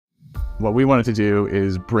What we wanted to do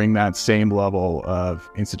is bring that same level of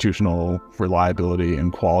institutional reliability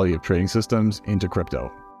and quality of trading systems into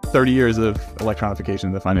crypto. 30 years of electronification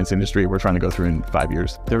in the finance industry, we're trying to go through in 5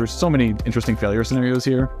 years. There are so many interesting failure scenarios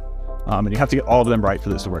here, and you have to get all of them right for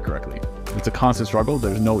this to work correctly. It's a constant struggle.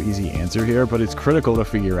 There's no easy answer here, but it's critical to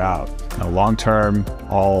figure out. Long-term,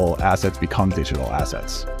 all assets become digital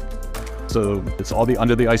assets. So it's all the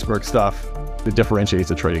under the iceberg stuff that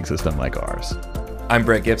differentiates a trading system like ours. I'm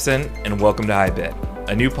Brett Gibson, and welcome to HiBit,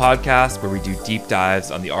 a new podcast where we do deep dives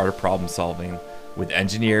on the art of problem solving with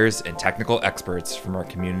engineers and technical experts from our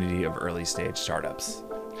community of early stage startups.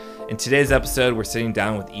 In today's episode, we're sitting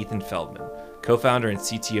down with Ethan Feldman, co-founder and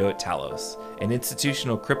CTO at Talos, an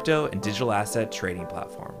institutional crypto and digital asset trading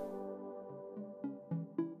platform.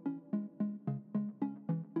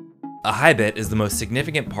 A HiBit is the most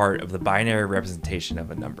significant part of the binary representation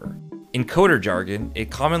of a number. In coder jargon,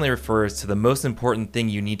 it commonly refers to the most important thing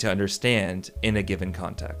you need to understand in a given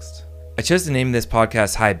context. I chose to name this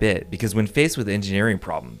podcast HiBit because when faced with engineering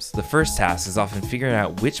problems, the first task is often figuring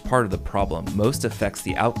out which part of the problem most affects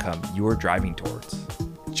the outcome you are driving towards.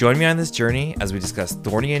 Join me on this journey as we discuss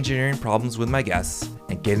thorny engineering problems with my guests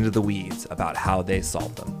and get into the weeds about how they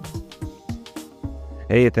solve them.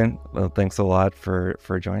 Hey, Ethan. Well, thanks a lot for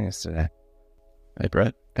joining us today. Hey,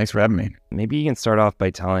 Brett. Thanks for having me. Maybe you can start off by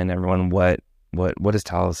telling everyone what is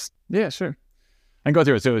Talos? Yeah, sure. I can go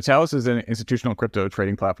through it. So Talos is an institutional crypto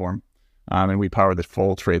trading platform, and we power the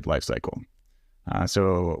full trade lifecycle.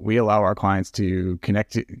 So we allow our clients to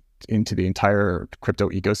connect into the entire crypto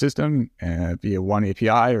ecosystem via one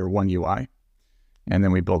API or one UI, and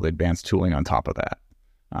then we build advanced tooling on top of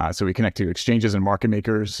that. So we connect to exchanges and market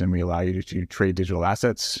makers, and we allow you to trade digital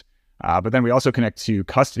assets. But then we also connect to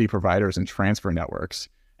custody providers and transfer networks.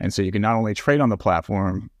 And so you can not only trade on the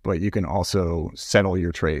platform, but you can also settle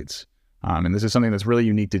your trades. And this is something that's really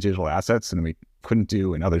unique to digital assets and we couldn't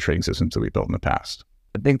do in other trading systems that we built in the past.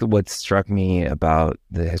 I think that what struck me about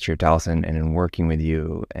the history of Talos and in working with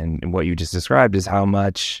you and what you just described is how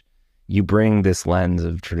much you bring this lens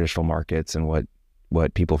of traditional markets and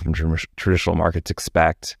what people from traditional markets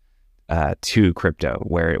expect to crypto,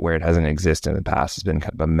 where it hasn't existed in the past. It's been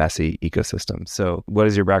kind of a messy ecosystem. So what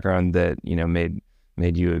is your background that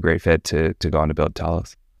made you a great fit to go on to build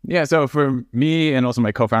Talos? Yeah, so for me and also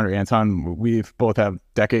my co-founder Anton, we've both have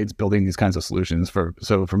decades building these kinds of solutions.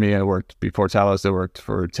 So for me, I worked before Talos. I worked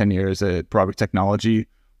for 10 years at Broadway Technology,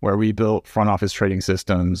 where we built front office trading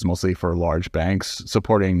systems, mostly for large banks,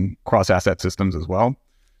 supporting cross-asset systems as well.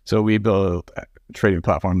 So we built a trading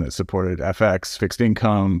platform that supported FX, fixed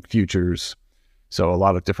income, futures, so a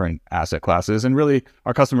lot of different asset classes. And really,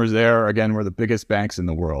 our customers there, again, were the biggest banks in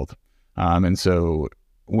the world. And so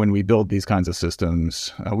when we build these kinds of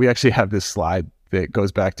systems, we actually have this slide that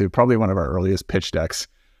goes back to probably one of our earliest pitch decks.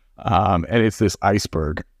 And it's this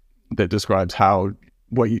iceberg that describes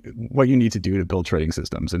what you need to do to build trading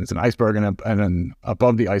systems. And it's an iceberg, and then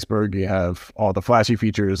above the iceberg, you have all the flashy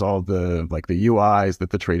features, all the UIs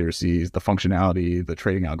that the trader sees, the functionality, the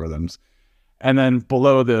trading algorithms. And then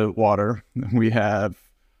below the water, we have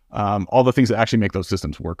all the things that actually make those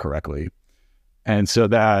systems work correctly. And so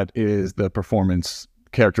that is the performance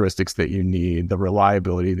characteristics that you need, the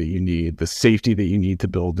reliability that you need, the safety that you need to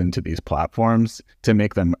build into these platforms to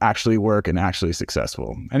make them actually work and actually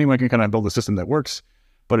successful. Anyone can kind of build a system that works,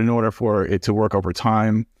 but in order for it to work over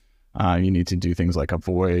time, you need to do things like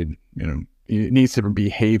avoid, it needs to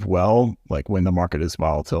behave well, like when the market is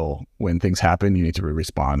volatile, when things happen, you need to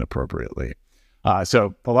respond appropriately.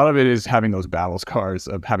 So a lot of it is having those battle scars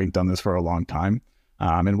of having done this for a long time.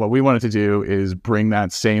 And what we wanted to do is bring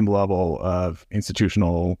that same level of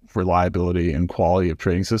institutional reliability and quality of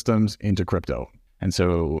trading systems into crypto. And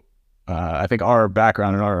so I think our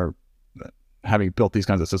background and our having built these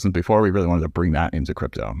kinds of systems before, we really wanted to bring that into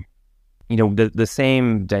crypto. The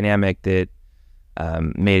same dynamic that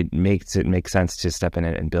makes it make sense to step in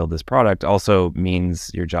and build this product also means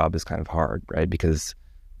your job is kind of hard, right? Because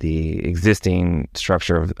the existing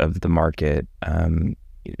structure of the market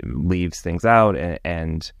leaves things out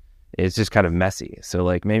and it's just kind of messy. So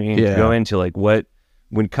maybe you can go into what,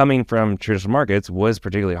 when coming from traditional markets, was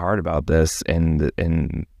particularly hard about this in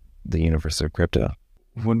the universe of crypto.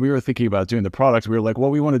 When we were thinking about doing the product, we were like,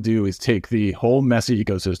 what we want to do is take the whole messy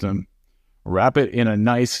ecosystem, wrap it in a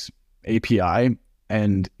nice API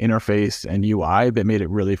and interface and UI that made it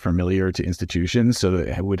really familiar to institutions so that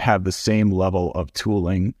it would have the same level of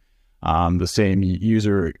tooling, the same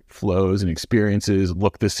user flows and experiences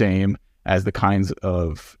look the same as the kinds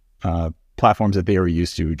of platforms that they were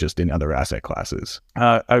used to just in other asset classes.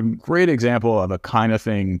 A great example of a kind of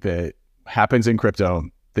thing that happens in crypto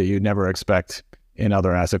that you'd never expect in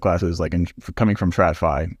other asset classes, like coming from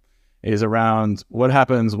TradFi, is around what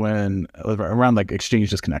happens around like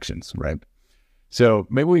exchange disconnections, right? So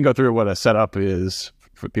maybe we can go through what a setup is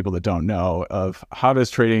for people that don't know of how does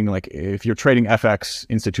trading, like if you're trading FX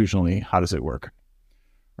institutionally, how does it work,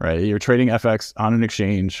 right? You're trading FX on an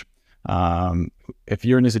exchange. If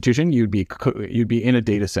you're an institution, you'd be in a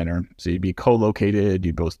data center. So you'd be co-located.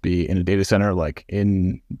 You'd both be in a data center, like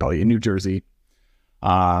probably in New Jersey.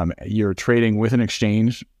 You're trading with an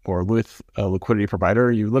exchange or with a liquidity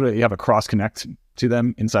provider. You literally have a cross connect to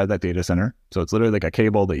them inside that data center. So it's literally like a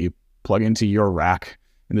cable that you plug into your rack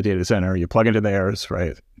in the data center. You plug into theirs,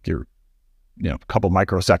 right? You're, a couple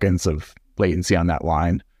microseconds of latency on that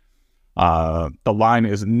line. The line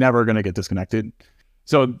is never going to get disconnected.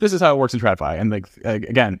 So this is how it works in TradFi. And like,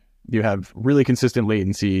 again, you have really consistent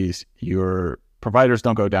latencies. Your providers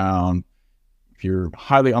don't go down. You're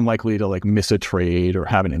highly unlikely to like miss a trade or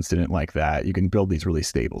have an incident like that. You can build these really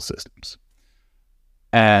stable systems.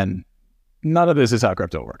 And none of this is how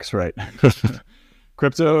crypto works, right?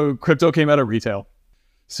 Crypto came out of retail.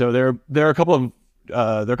 So there are a couple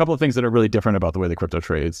of things that are really different about the way that crypto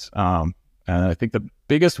trades. And I think the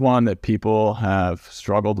biggest one that people have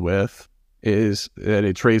struggled with is that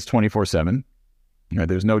it trades 24/7.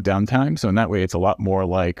 There's no downtime. So in that way, it's a lot more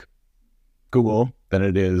like Google than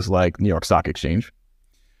it is like New York Stock Exchange.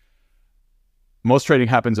 Most trading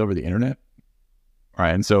happens over the internet,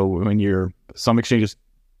 right? And so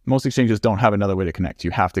most exchanges don't have another way to connect. You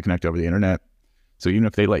have to connect over the internet. So even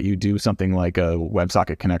if they let you do something like a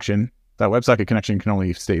WebSocket connection, that WebSocket connection can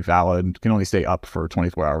only stay valid, can only stay up for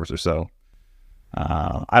 24 hours or so.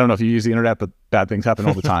 I don't know if you use the internet, but bad things happen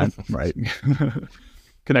all the time, right?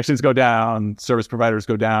 Connections go down, service providers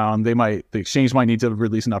go down. The exchange might need to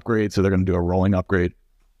release an upgrade, so they're going to do a rolling upgrade.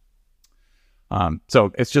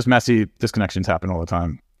 So it's just messy. Disconnections happen all the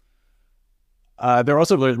time. They're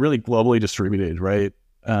also really globally distributed, right?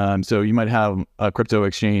 So you might have a crypto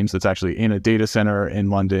exchange that's actually in a data center in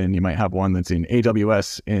London. You might have one that's in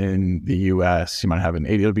AWS in the US. You might have an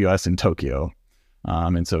AWS in Tokyo.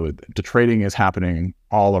 And so the trading is happening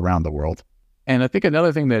all around the world. And I think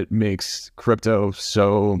another thing that makes crypto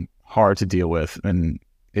so hard to deal with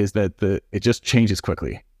is that it just changes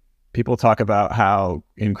quickly. People talk about how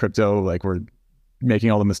in crypto, like we're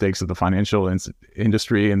making all the mistakes of the financial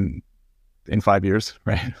industry in 5 years,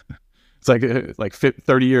 right? It's like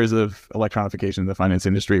 30 years of electronification of the finance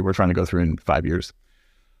industry we're trying to go through in 5 years.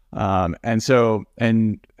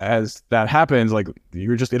 And as that happens, like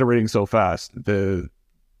you're just iterating so fast. The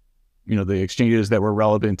exchanges that were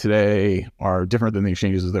relevant today are different than the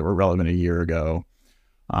exchanges that were relevant a year ago.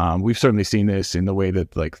 We've certainly seen this in the way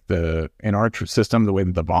that in our system, the way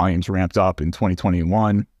that the volumes ramped up in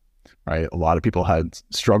 2021, right? A lot of people had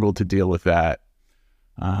struggled to deal with that.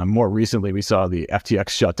 More recently, we saw the FTX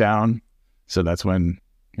shutdown. So that's when,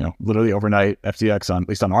 literally overnight, FTX, at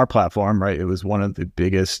least on our platform, right, it was one of the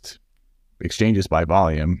biggest exchanges by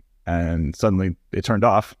volume, and suddenly it turned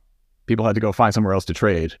off. People had to go find somewhere else to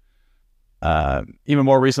trade. Even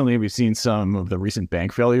more recently, we've seen some of the recent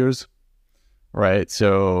bank failures, right?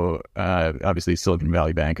 So obviously Silicon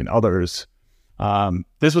Valley Bank and others.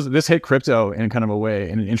 This hit crypto in kind of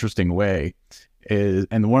in an interesting way.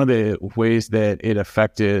 And one of the ways that it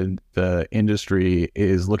affected the industry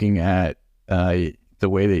is looking at the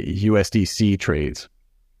way that USDC trades,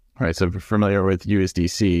 right? So if you're familiar with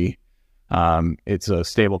USDC, it's a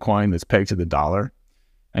stable coin that's pegged to the dollar.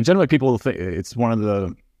 And generally people think it's one of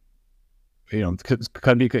the,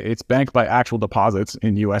 it's banked by actual deposits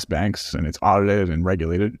in US banks, and it's audited and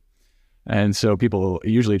regulated. And so it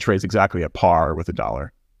usually trades exactly at par with the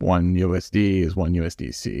dollar. One USD is one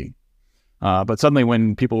USDC. But suddenly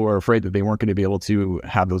when people were afraid that they weren't going to be able to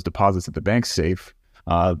have those deposits at the bank safe,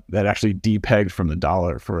 that actually depegged from the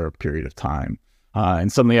dollar for a period of time.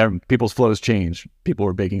 And suddenly people's flows changed. People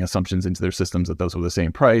were baking assumptions into their systems that those were the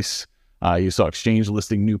same price. You saw exchange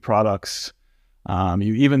listing new products.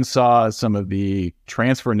 You even saw some of the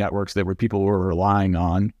transfer networks that people were relying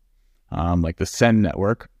on, like the Send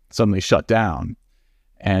network, suddenly shut down.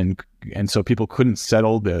 And so people couldn't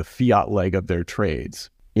settle the fiat leg of their trades.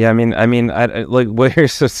 Yeah, I mean, like what you're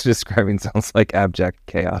just describing sounds like abject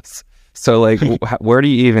chaos. So, like, where do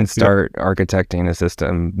you even start architecting a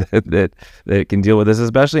system that can deal with this,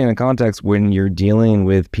 especially in a context when you're dealing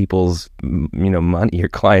with people's, money, your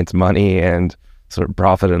clients' money, and sort of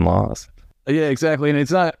profit and loss? Yeah, exactly. And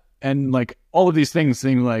it's not, and like all of these things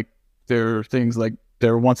seem like they're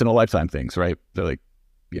once in a lifetime things, right? They're like,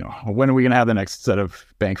 when are we going to have the next set of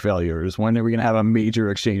bank failures? When are we going to have a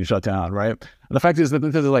major exchange shutdown, right? And the fact is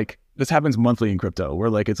that this happens monthly in crypto, where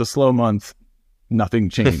like it's a slow month, nothing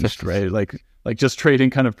changed, right? Like just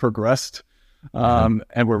trading kind of progressed, and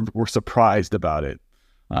we're surprised about it.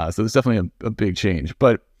 So there's definitely a big change.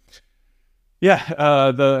 But yeah,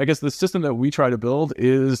 I guess the system that we try to build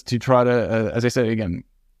is to try to, as I said again,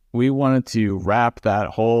 we wanted to wrap that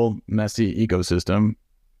whole messy ecosystem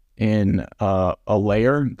in a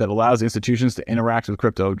layer that allows institutions to interact with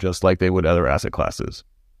crypto just like they would other asset classes.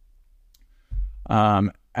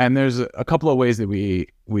 And there's a couple of ways that we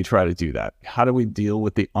try to do that. How do we deal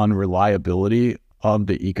with the unreliability of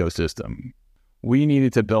the ecosystem? We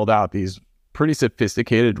needed to build out these pretty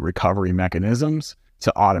sophisticated recovery mechanisms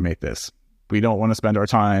to automate this. We don't want to spend our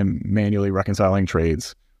time manually reconciling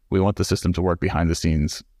trades. We want the system to work behind the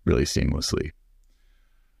scenes really seamlessly.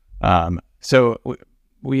 So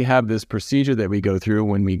we have this procedure that we go through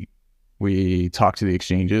when we talk to the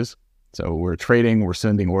exchanges. So we're trading, we're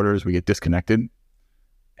sending orders, we get disconnected.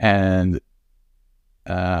 And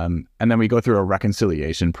then we go through a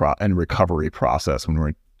reconciliation and recovery process when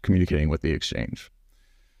we're communicating with the exchange.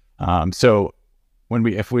 So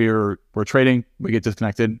if we're trading, we get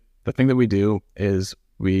disconnected. The thing that we do is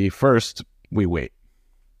we wait.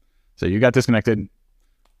 So you got disconnected.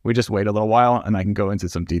 We just wait a little while, and I can go into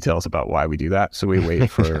some details about why we do that. So we wait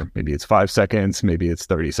for maybe it's 5 seconds, maybe it's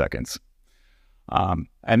 30 seconds.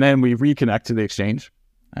 And then we reconnect to the exchange.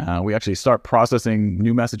 We actually start processing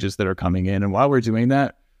new messages that are coming in. And while we're doing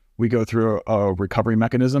that, we go through a recovery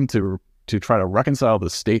mechanism to try to reconcile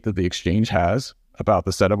the state that the exchange has about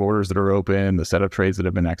the set of orders that are open, the set of trades that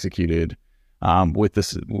have been executed, with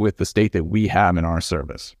the state that we have in our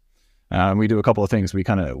service. We do a couple of things.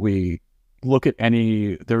 We look at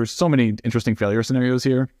there's so many interesting failure scenarios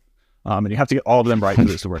here, and you have to get all of them right for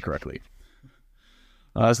this to work correctly.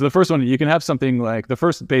 So the first one, you can have something like, the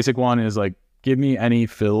first basic one is like, give me any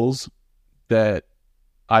fills that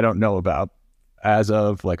I don't know about as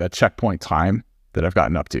of like a checkpoint time that I've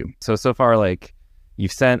gotten up to. So far, like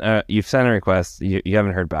you've sent a request, you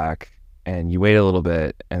haven't heard back, and you wait a little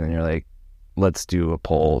bit, and then you're like, let's do a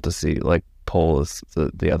poll to see, like poll is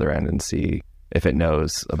the other end and see if it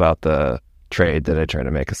knows about the trade that I tried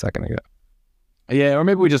to make a second ago. Yeah, or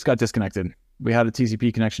maybe we just got disconnected. We had a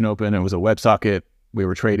TCP connection open, it was a WebSocket, we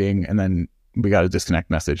were trading, and then we got a disconnect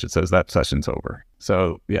message that says that session's over.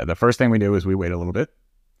 So yeah, the first thing we do is we wait a little bit.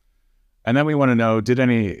 And then we want to know, did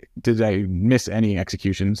I miss any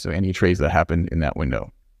executions, so any trades that happened in that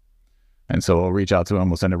window? And so we'll reach out to them,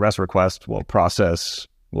 we'll send a REST request, we'll process,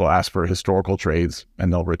 we'll ask for historical trades,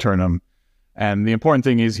 and they'll return them. And the important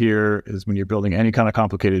thing is when you're building any kind of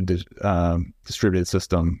complicated distributed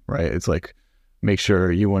system, right? It's like, make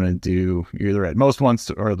sure you want to do either at most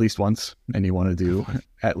once or at least once, and you want to do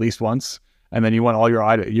at least once. And then you want all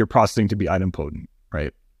your processing to be idempotent,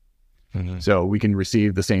 right? Mm-hmm. So we can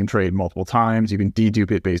receive the same trade multiple times. You can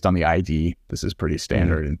dedupe it based on the ID. This is pretty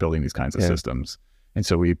standard in building these kinds of systems. And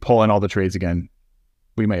so we pull in all the trades again.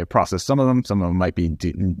 We may have processed some of them might be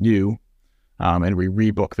new, and we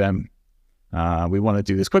rebook them. We want to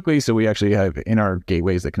do this quickly, so we actually have in our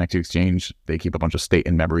gateways that connect to Exchange, they keep a bunch of state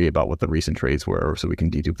in memory about what the recent trades were, so we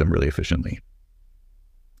can dedupe them really efficiently.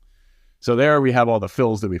 So there we have all the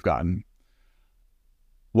fills that we've gotten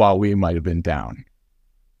while we might have been down.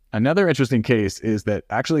 Another interesting case is that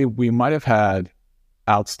actually we might have had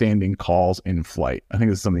outstanding calls in flight. I think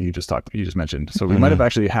this is something you just mentioned. So we might have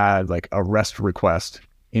actually had like a REST request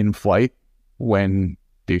in flight when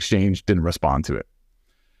the exchange didn't respond to it.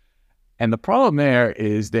 And the problem there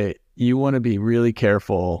is that you want to be really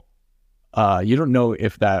careful. You don't know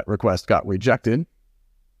if that request got rejected,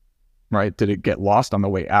 right? Did it get lost on the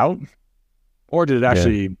way out? Or did it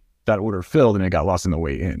actually, that order filled and it got lost on the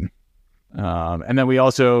way in? And then we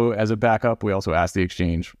also, as a backup, we also ask the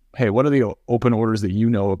exchange, hey, what are the open orders that you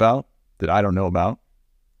know about that I don't know about?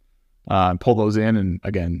 Pull those in and,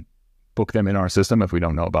 again, book them in our system if we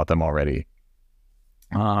don't know about them already.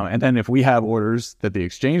 And then if we have orders that the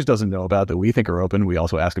exchange doesn't know about that we think are open, we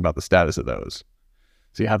also ask about the status of those.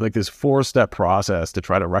 So you have like this 4-step process to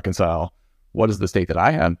try to reconcile what is the state that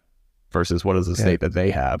I have versus what is the state that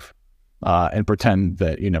they have, and pretend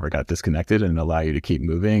that you never got disconnected and allow you to keep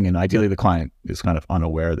moving. And ideally the client is kind of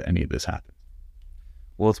unaware that any of this happened.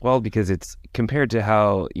 Well, it's because it's compared to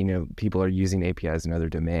how, people are using APIs in other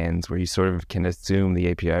domains where you sort of can assume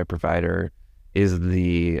the API provider is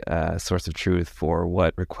the source of truth for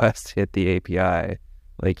what requests hit the API.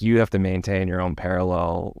 Like you have to maintain your own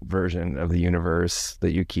parallel version of the universe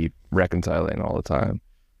that you keep reconciling all the time.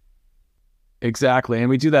 Exactly. And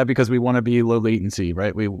we do that because we want to be low latency,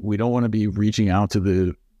 right? We don't want to be reaching out to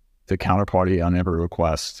the counterparty on every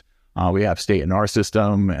request. We have state in our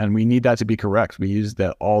system, and we need that to be correct. We use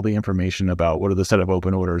that all the information about what are the set of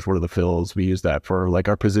open orders, what are the fills. We use that for like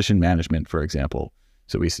our position management, for example.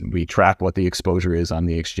 So we track what the exposure is on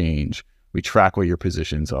the exchange. We track what your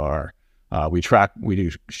positions are. We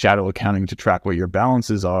do shadow accounting to track what your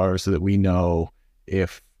balances are, so that we know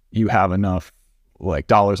if you have enough like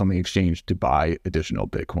dollars on the exchange to buy additional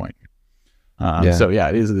Bitcoin. So yeah,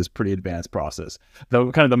 it is this pretty advanced process.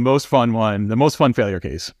 Though kind of the most fun failure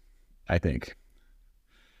case, I think.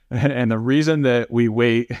 And the reason that we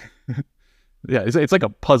wait, yeah, it's like a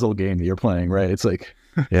puzzle game that you're playing, right? It's like,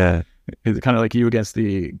 yeah, it's kind of like you against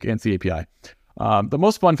the API. The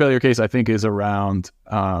most fun failure case, I think, is around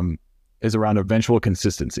eventual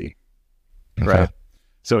consistency, right? Okay.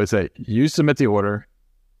 So it's that you submit the order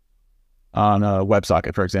on a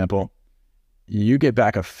WebSocket, for example, you get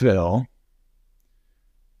back a fill,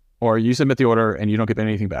 or you submit the order and you don't get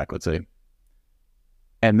anything back, let's say,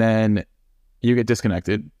 and then you get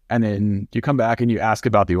disconnected, and then you come back and you ask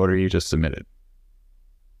about the order you just submitted,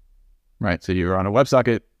 right? So you're on a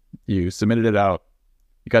WebSocket, you submitted it out,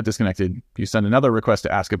 you got disconnected, you send another request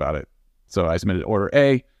to ask about it. So I submitted order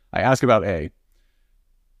A, I ask about A,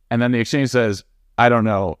 and then the exchange says, I don't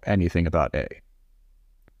know anything about A,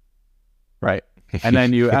 right? And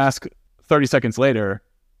then you ask 30 seconds later,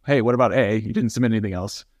 hey, what about A? You didn't submit anything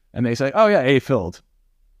else. And they say, oh yeah, A filled,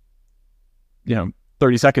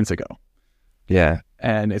 30 seconds ago. Yeah.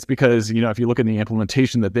 And it's because, if you look at the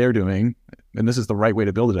implementation that they're doing, and this is the right way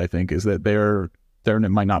to build it, I think, is that they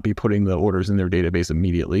might not be putting the orders in their database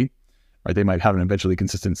immediately, right? They might have an eventually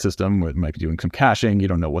consistent system, or it might be doing some caching. You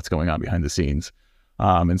don't know what's going on behind the scenes.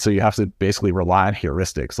 And so you have to basically rely on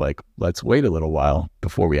heuristics, like let's wait a little while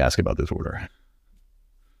before we ask about this order.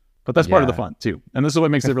 But that's part of the fun too. And this is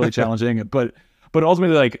what makes it really challenging. But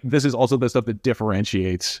ultimately, like, this is also the stuff that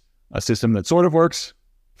differentiates a system that sort of works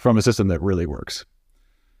from a system that really works.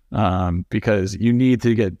 Because you need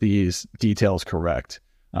to get these details correct.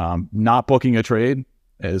 Not booking a trade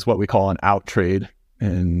is what we call an out trade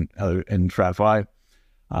in TradFi.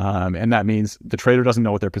 And that means the trader doesn't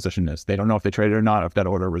know what their position is. They don't know if they traded or not, if that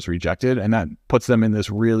order was rejected. And that puts them in this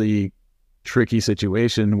really tricky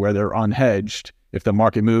situation where they're unhedged. If the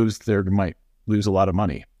market moves, they might lose a lot of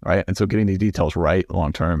money, right? And so getting these details right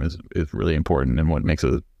long term is really important, and what makes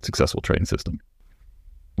a successful trading system.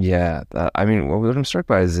 Yeah, I mean, what I'm struck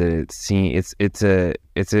by is that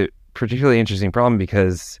it's a particularly interesting problem,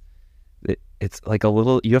 because it's like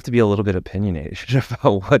you have to be a little bit opinionated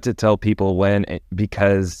about what to tell people when,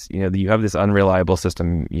 because you have this unreliable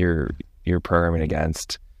system you're programming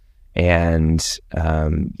against, and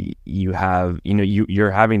you're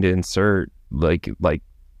having to insert like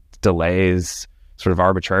delays sort of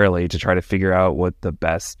arbitrarily to try to figure out what the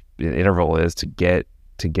best interval is to get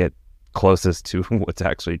closest to what's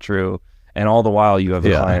actually true. And all the while you have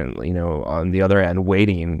a client, on the other end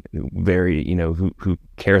waiting, very, who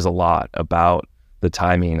cares a lot about the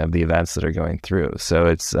timing of the events that are going through. So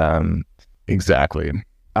it's exactly.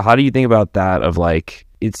 How do you think about that? Of like,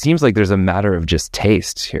 it seems like there's a matter of just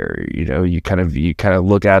taste here. You kind of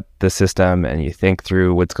look at the system and you think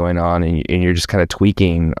through what's going on, and you're just kind of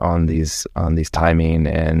tweaking on these timing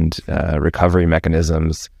and recovery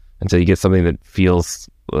mechanisms until you get something that feels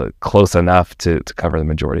close enough to cover the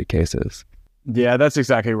majority of cases. Yeah, that's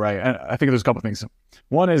exactly right. And I think there's a couple of things.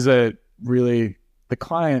 One is that really the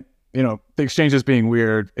client, the exchange is being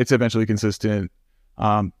weird. It's eventually consistent.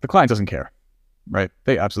 The client doesn't care, right?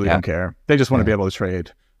 They absolutely don't care. They just want to be able to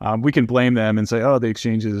trade. We can blame them and say, oh, the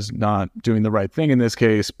exchange is not doing the right thing in this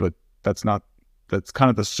case, but that's kind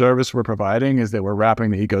of the service we're providing, is that we're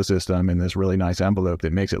wrapping the ecosystem in this really nice envelope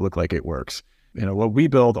that makes it look like it works. What we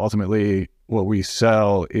build, ultimately, what we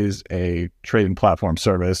sell is a trading platform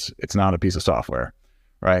service. It's not a piece of software,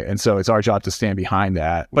 right? And so it's our job to stand behind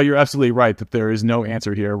that. But you're absolutely right that there is no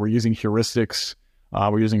answer here. We're using heuristics.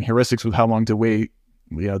 With how long to wait.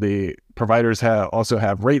 The providers also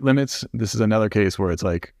have rate limits. This is another case where it's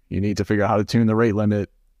like you need to figure out how to tune the rate limit,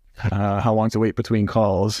 how long to wait between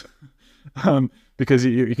calls, because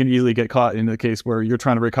you can easily get caught in the case where you're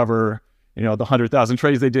trying to recover the 100,000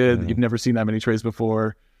 trades they did. You've never seen that many trades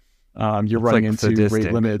before. You're running into sadistic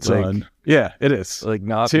rate limits on. Yeah, it is. Like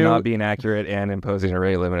not being accurate and imposing a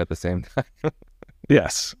rate limit at the same time.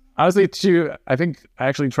 Yes. Honestly, I think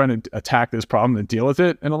actually trying to attack this problem and deal with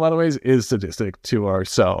it in a lot of ways is sadistic to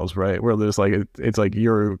ourselves, right? Where there's like, it's like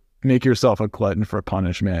you make yourself a glutton for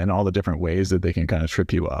punishment and all the different ways that they can kind of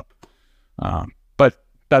trip you up. But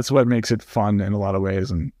that's what makes it fun in a lot of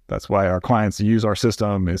ways. And that's why our clients use our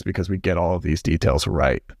system, is because we get all of these details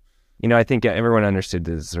right. I think everyone understood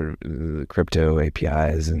the sort of the crypto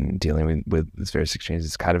APIs and dealing with these various exchanges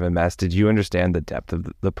is kind of a mess. Did you understand the depth of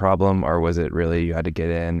the problem, or was it really you had to get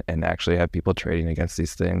in and actually have people trading against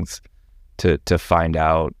these things to find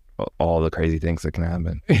out all the crazy things that can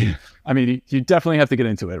happen? I mean, you definitely have to get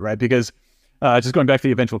into it, right? Because just going back to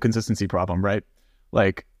the eventual consistency problem, right?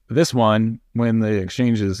 Like this one, when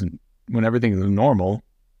everything is normal,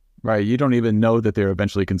 right? You don't even know that they're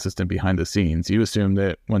eventually consistent behind the scenes. You assume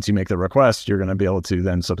that once you make the request, you're going to be able to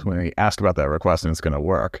then subsequently ask about that request and it's going to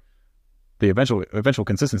work. The eventual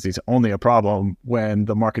consistency is only a problem when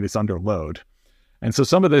the market is under load. And so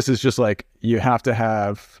some of this is just like you have to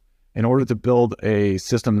have, in order to build a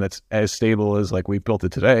system that's as stable as like we've built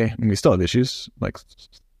it today, and we still have issues, like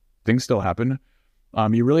things still happen.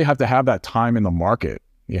 You really have to have that time in the market.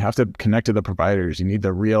 You have to connect to the providers. You need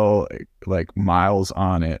the real like miles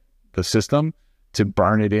on it, the system, to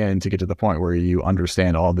burn it in to get to the point where you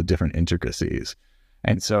understand all the different intricacies.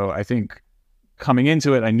 And so I think coming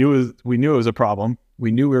into it, we knew it was a problem.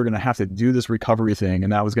 We knew we were going to have to do this recovery thing,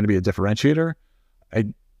 and that was going to be a differentiator.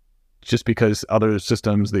 Just because other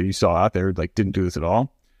systems that you saw out there like didn't do this at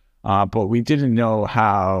all. But we didn't know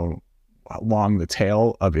how long the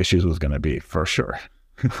tail of issues was going to be, for sure.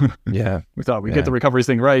 Yeah. We thought we'd get the recovery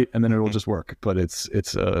thing right and then it'll just work. But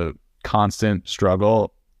it's a constant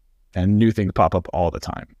struggle and new things pop up all the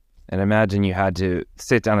time. And imagine you had to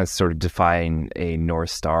sit down and sort of define a North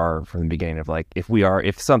Star from the beginning of like,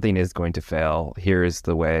 if something is going to fail, here's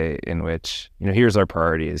the way in which, here's our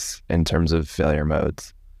priorities in terms of failure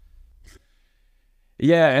modes.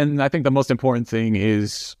 Yeah, and I think the most important thing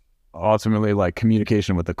is ultimately like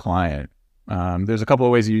communication with the client. There's a couple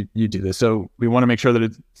of ways you do this. So we want to make sure that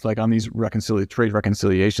it's like on these trade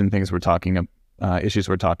reconciliation things issues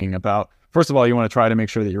we're talking about. First of all, you want to try to make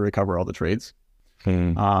sure that you recover all the trades.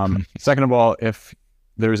 Second of all, if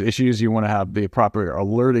there's issues, you want to have the proper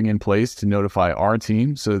alerting in place to notify our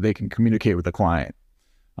team so that they can communicate with the client.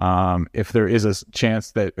 If there is a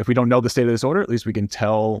chance that if we don't know the state of this order, at least we can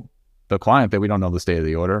tell the client that we don't know the state of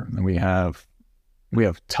the order. And we have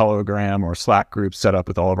Telegram or Slack groups set up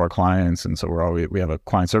with all of our clients. And so we have a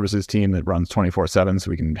client services team that runs 24/7,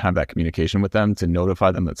 so we can have that communication with them to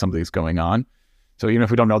notify them that something's going on. So even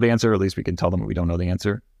if we don't know the answer, at least we can tell them that we don't know the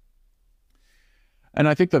answer. And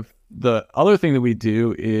I think the other thing that we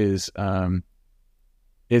do is having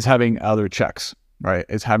other checks, right?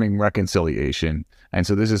 Is having reconciliation. And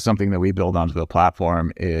so this is something that we build onto the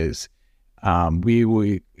platform is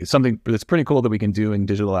something that's pretty cool that we can do in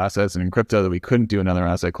digital assets and in crypto that we couldn't do in other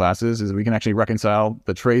asset classes is we can actually reconcile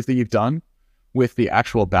the trades that you've done with the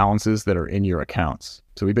actual balances that are in your accounts.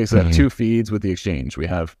 So we basically have two feeds with the exchange. We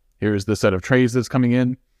have, here's the set of trades that's coming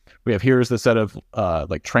in. We have, here's the set of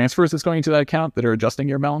like transfers that's going to that account that are adjusting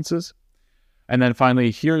your balances. And then finally,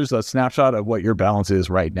 here's a snapshot of what your balance is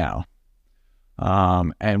right now.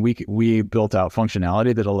 And we built out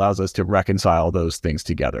functionality that allows us to reconcile those things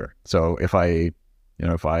together. So if I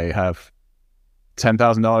have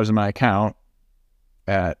 $10,000 in my account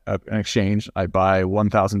at an exchange, I buy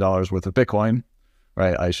 $1,000 worth of Bitcoin,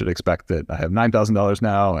 right? I should expect that I have $9,000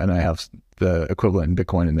 now and I have the equivalent in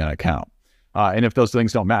Bitcoin in that account. And if those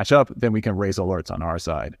things don't match up, then we can raise alerts on our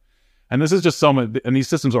side. And this is just and these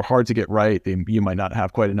systems are hard to get right. You might not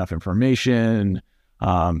have quite enough information.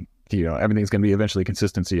 Everything's going to be eventually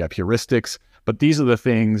consistent, so you have heuristics. But these are the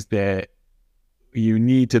things that you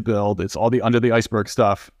need to build. It's all the under the iceberg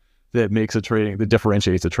stuff that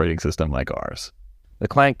differentiates a trading system like ours. The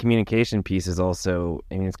client communication piece is also,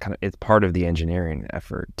 it's part of the engineering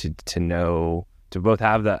effort to know, to both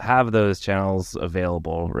have those channels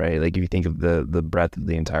available, right? Like if you think of the breadth of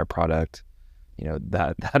the entire product,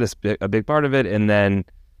 that is a big part of it. And then,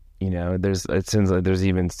 it seems like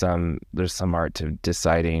there's some art to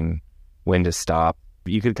deciding when to stop.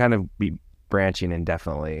 You could kind of be branching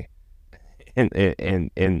indefinitely,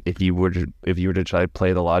 and if you were to try to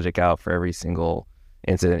play the logic out for every single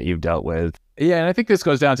incident you've dealt with. Yeah, and I think this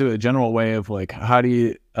goes down to a general way of like how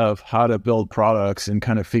to build products and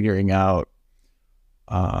kind of figuring out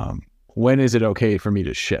when is it okay for me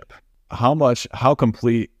to ship, how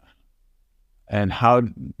complete. And how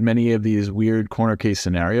many of these weird corner case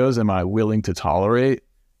scenarios am I willing to tolerate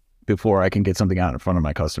before I can get something out in front of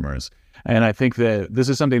my customers? And I think that this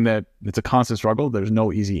is something that it's a constant struggle. There's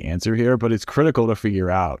no easy answer here, but it's critical to figure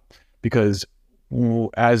out because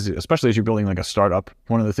especially as you're building like a startup,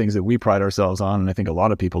 one of the things that we pride ourselves on, and I think a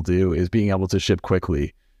lot of people do, is being able to ship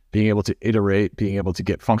quickly, being able to iterate, being able to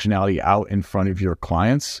get functionality out in front of your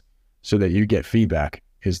clients so that you get feedback.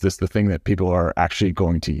 Is this the thing that people are actually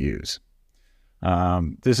going to use?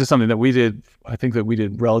 This is something that I think that we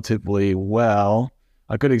did relatively well.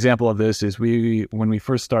 a good example of this is when we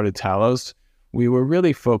first started Talos, we were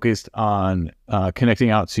really focused on connecting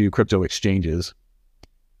out to crypto exchanges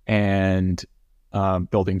and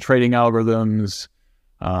building trading algorithms,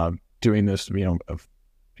 doing this, of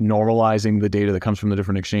normalizing the data that comes from the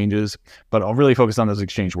different exchanges, but I'll really focus on those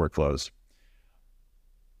exchange workflows.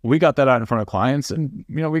 We got that out in front of clients, and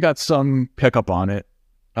we got some pickup on it,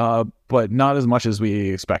 but not as much as we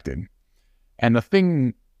expected. And the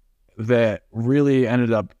thing that really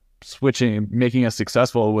ended up making us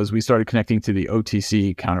successful was we started connecting to the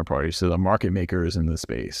OTC counterparties, so the market makers in the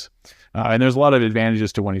space. And there's a lot of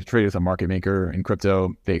advantages to wanting to trade with a market maker in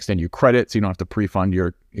crypto. They extend you credit, so you don't have to pre-fund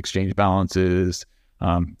your exchange balances.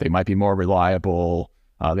 They might be more reliable.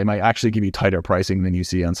 They might actually give you tighter pricing than you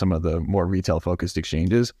see on some of the more retail-focused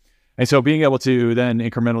exchanges. And so being able to then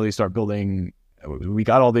incrementally start building, we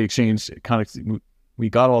got all the exchange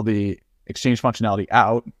functionality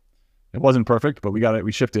out. It wasn't perfect, but we got it.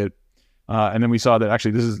 We shipped it, and then we saw that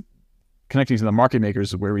actually this is connecting to the market makers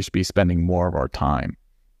is where we should be spending more of our time.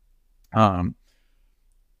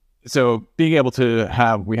 So being able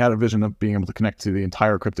to we had a vision of being able to connect to the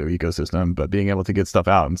entire crypto ecosystem, but being able to get stuff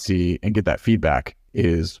out and see and get that feedback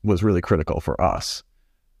was really critical for us.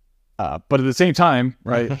 But at the same time,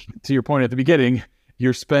 right, to your point at the beginning,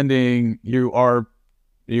 you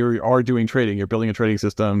are doing trading, you're building a trading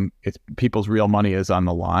system, people's real money is on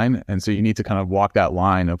the line. And so you need to kind of walk that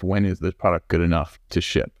line of when is this product good enough to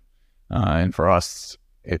ship. And for us,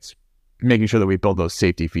 it's making sure that we build those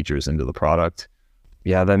safety features into the product.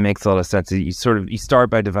 Yeah, that makes a lot of sense. You start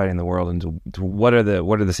by dividing the world into what are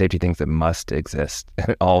the safety things that must exist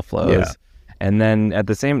in all flows. Yeah. And then at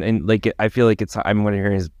the same, and like, I feel like what I'm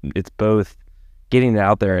hearing is it's both getting it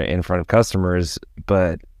out there in front of customers,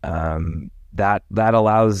 but that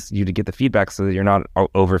allows you to get the feedback so that you're not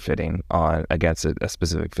overfitting against a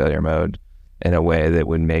specific failure mode in a way that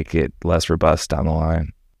would make it less robust down the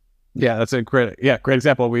line. Yeah, that's a great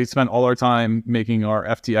example. We spent all our time making our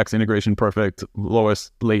FTX integration perfect,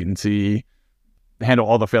 lowest latency, handle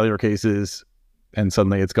all the failure cases, and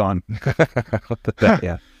suddenly it's gone.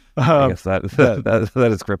 Yeah. I guess that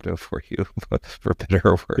is crypto for you, for better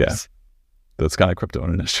or worse. Yeah. That's kind of crypto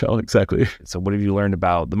in a nutshell, exactly. So what have you learned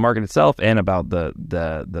about the market itself and about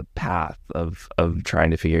the path of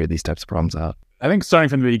trying to figure these types of problems out? I think starting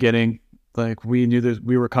from the beginning, like we knew that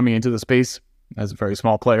we were coming into the space as a very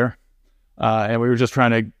small player, and we were just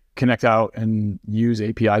trying to connect out and use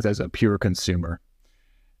APIs as a pure consumer.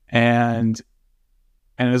 And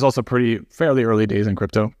it was also fairly early days in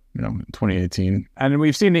crypto, 2018. And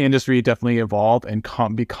we've seen the industry definitely evolve and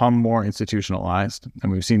become more institutionalized.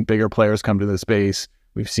 And we've seen bigger players come to the space.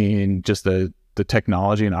 We've seen just the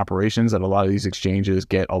technology and operations that a lot of these exchanges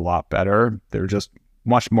get a lot better. They're just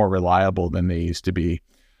much more reliable than they used to be.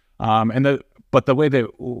 But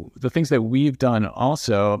the things that we've done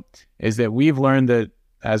also is that we've learned that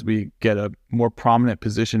as we get a more prominent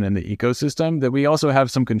position in the ecosystem, that we also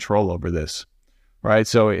have some control over this, right?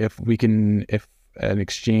 So if an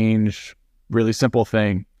exchange, really simple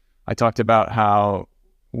thing, I talked about how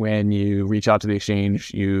when you reach out to the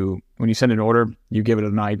exchange, when you send an order, you give it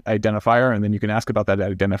an identifier, and then you can ask about that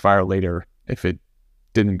identifier later if it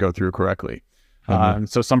didn't go through correctly.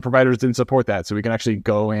 So some providers didn't support that. So we can actually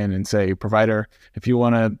go in and say, provider, if you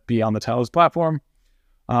want to be on the Talos platform,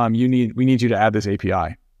 we need you to add this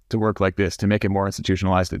API to work like this, to make it more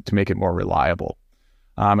institutionalized, to make it more reliable.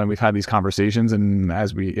 And we've had these conversations, and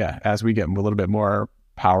as we get a little bit more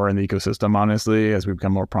power in the ecosystem, honestly, as we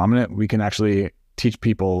become more prominent, we can actually teach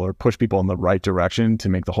people or push people in the right direction to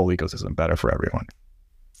make the whole ecosystem better for everyone.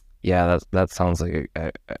 Yeah, that sounds like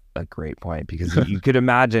a great point, because you could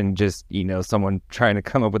imagine just, someone trying to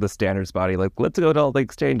come up with a standards body, like, let's go to all the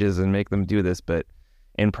exchanges and make them do this. But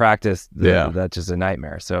in practice, that's just a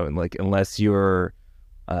nightmare. So like, unless you're,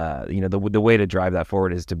 the way to drive that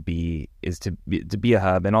forward is to be a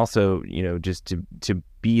hub, and also, just to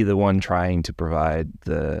be the one trying to provide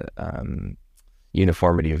the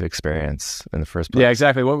uniformity of experience in the first place. Yeah,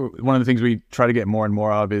 exactly. One of the things we try to get more and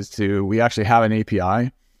more of is we actually have an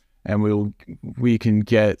API, and we can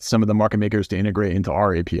get some of the market makers to integrate into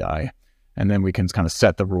our API, and then we can kind of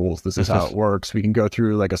set the rules. This is how it works. We can go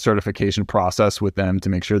through like a certification process with them to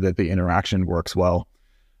make sure that the interaction works well.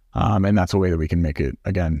 And that's a way that we can make it,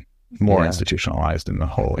 again, more institutionalized in the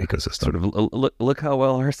whole ecosystem. Sort of look how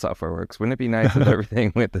well our software works. Wouldn't it be nice if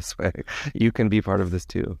everything went this way? You can be part of this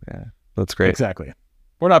too. Yeah, that's great. Exactly.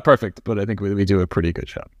 We're not perfect, but I think we do a pretty good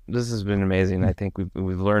job. This has been amazing. I think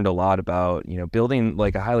we've learned a lot about, building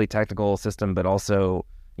like a highly technical system, but also,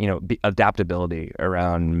 adaptability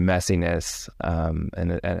around messiness.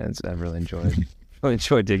 And I've really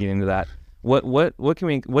enjoyed digging into that.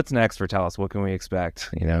 What's next for Talos? What can we expect,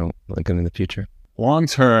 looking in the future? Long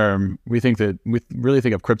term, we really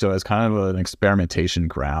think of crypto as kind of an experimentation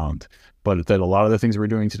ground, but that a lot of the things we're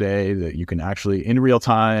doing today that you can actually in real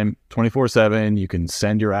time, 24/7, you can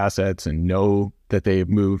send your assets and know that they've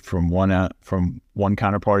moved from one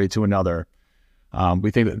counterparty to another.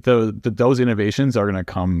 We think that those innovations are going to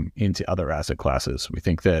come into other asset classes. We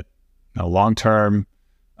think that long term,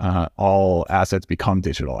 all assets become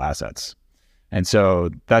digital assets, and so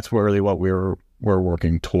that's really what we're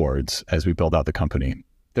working towards as we build out the company.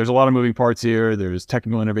 There's a lot of moving parts here. There's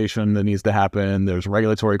technical innovation that needs to happen. There's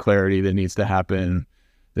regulatory clarity that needs to happen.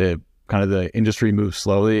 The industry moves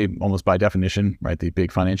slowly, almost by definition, right? The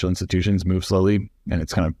big financial institutions move slowly, and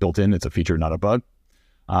it's kind of built in. It's a feature, not a bug.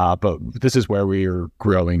 But this is where we are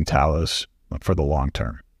growing Talos for the long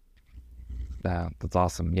term. That's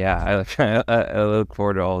awesome. Yeah, I look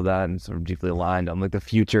forward to all of that, and sort of deeply aligned on like the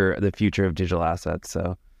future of digital assets.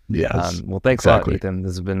 So yes, well, thanks a lot, Ethan.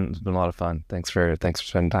 This has been a lot of fun. Thanks for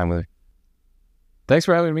spending time with me. Thanks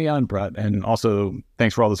for having me on, Brett, and also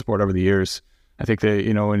thanks for all the support over the years. I think that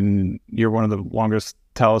when you're one of the longest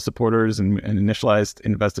Talos supporters and Initialized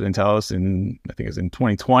invested in Talos in, I think it was in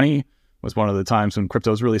 2020, was one of the times when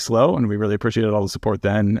crypto was really slow, and we really appreciated all the support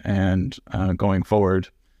then and going forward.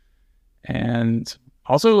 And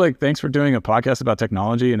also, thanks for doing a podcast about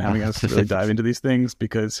technology and having us really dive into these things,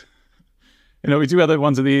 because we do other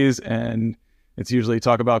ones of these, and it's usually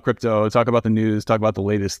talk about crypto, talk about the news, talk about the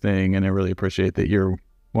latest thing, and I really appreciate that you're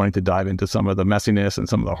wanting to dive into some of the messiness and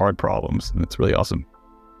some of the hard problems, and it's really awesome.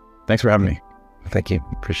 Thanks for having me. Thank you.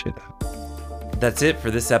 Appreciate that. That's it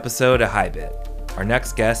for this episode of HiBit. Our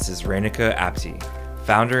next guest is Renika Apti,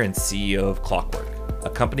 founder and CEO of Clockwork, a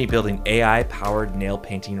company building AI-powered nail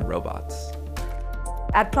painting robots.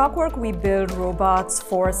 At Clockwork, we build robots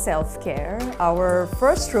for self-care. Our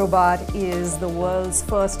first robot is the world's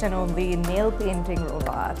first and only nail painting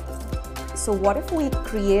robot. So what if we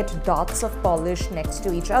create dots of polish next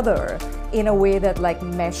to each other in a way that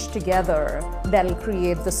mesh together, that'll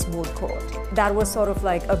create the smooth coat? That was sort of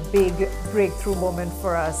a big breakthrough moment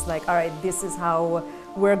for us. All right, this is how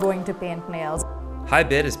we're going to paint nails.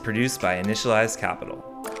 HiBit is produced by Initialized Capital.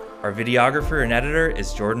 Our videographer and editor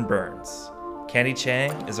is Jordan Berns. Candy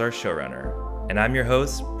Cheng is our showrunner. And I'm your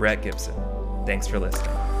host, Brett Gibson. Thanks for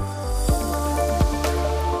listening.